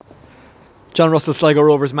John Russell, Sligo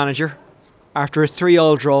Rovers manager, after a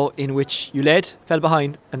 3-3 draw in which you led, fell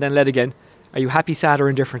behind and then led again, are you happy, sad or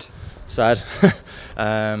indifferent? Sad.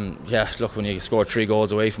 Yeah, look, when you score 3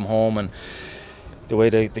 goals away from home and the way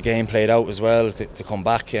the game played out as well, to come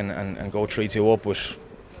back and go 3-2 up with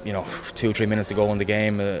 2-3 minutes to go in the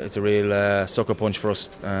game, it's a real sucker punch for us.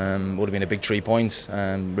 Would have been a big 3 points.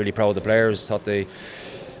 Really proud of the players. Thought they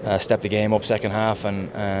stepped the game up second half,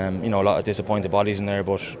 and a lot of disappointed bodies in there,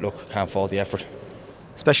 but look, can't fault the effort.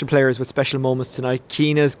 Special players with special moments tonight.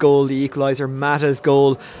 Keena's goal, the equaliser, Mata's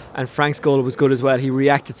goal, and Frank's goal was good as well. He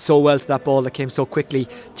reacted so well to that ball that came so quickly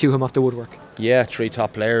to him off the woodwork. Yeah, 3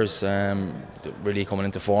 top players, really coming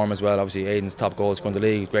into form as well. Obviously Aidan's top goal to go in the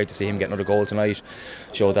league. Great to see him get another goal tonight.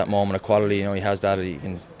 Showed that moment of quality. He has that. He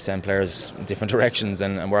can send players in different directions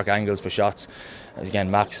and work angles for shots.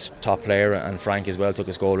 Again, Max, top player, and Frank as well took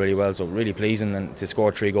his goal really well. So really pleasing, and to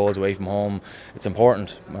score 3 goals away from home, it's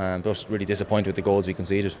important. Just really disappointed with the goals we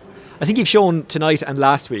conceded. I think you've shown tonight and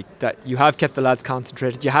last week that you have kept the lads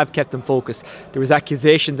concentrated, you have kept them focused. There was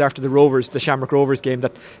accusations after the Shamrock Rovers game,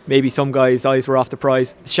 that maybe some guys' eyes were off the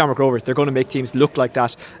prize. Shamrock Rovers, they're going to make teams look like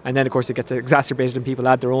that, and then of course it gets exacerbated and people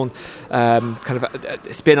add their own kind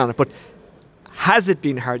of spin on it. But has it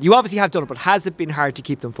been hard? You obviously have done it, but has it been hard to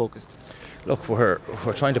keep them focused? Look, we're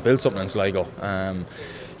trying to build something in Sligo.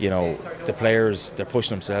 The players, they're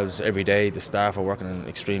pushing themselves every day. The staff are working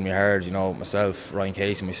extremely hard. Myself, Ryan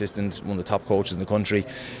Casey, my assistant, one of the top coaches in the country.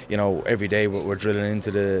 Every day we're drilling into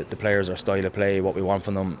the players, our style of play, what we want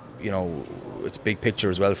from them. It's big picture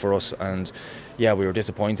as well for us. And yeah, we were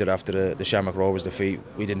disappointed after the Shamrock Rovers defeat.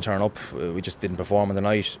 We didn't turn up. We just didn't perform in the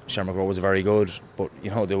night. Shamrock Rovers are very good, but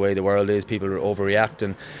the way the world is, people overreact,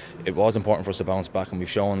 and it was important for us to bounce back. And we've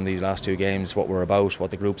shown these last 2 games what we're about, what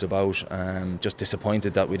the group's about. Just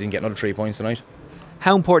disappointed that we didn't get another 3 points tonight.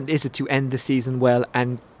 How important is it to end the season well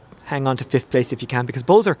and hang on to 5th place if you can? Because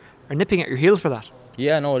Bulls are nipping at your heels for that.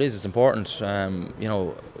 Yeah, no, it is. It's important.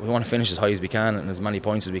 We want to finish as high as we can and as many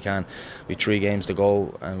points as we can. We've 3 games to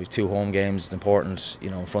go, and we've 2 home games. It's important,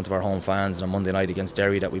 in front of our home fans on Monday night against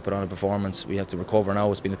Derry, that we put on a performance. We have to recover now.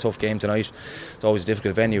 It's been a tough game tonight. It's always a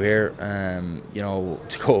difficult venue here.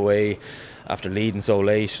 To go away after leading so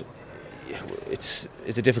late, it's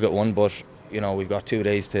a difficult one. But we've got 2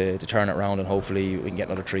 days to turn it around, and hopefully we can get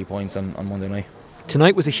another 3 points on Monday night.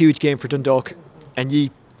 Tonight was a huge game for Dundalk, and you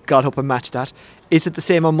got up and matched that. Is it the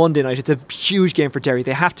same on Monday night? It's a huge game for Derry.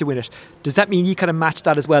 They have to win it. Does that mean you kind of match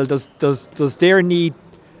that as well? Does their need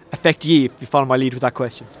affect you, if you follow my lead with that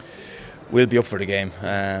question? We'll be up for the game.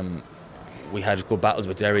 We had good battles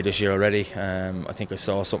with Derry this year already. I think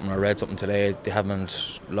I read something today. They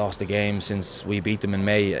haven't lost a game since we beat them in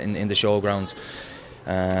May in the showgrounds.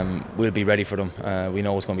 We'll be ready for them. We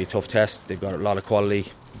know it's going to be a tough test. They've got a lot of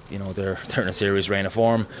quality. They're in a serious reign of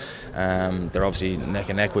form. They're obviously neck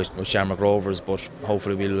and neck with Shamrock Rovers, but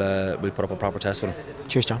hopefully we'll put up a proper test for them.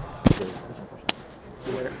 Cheers, John.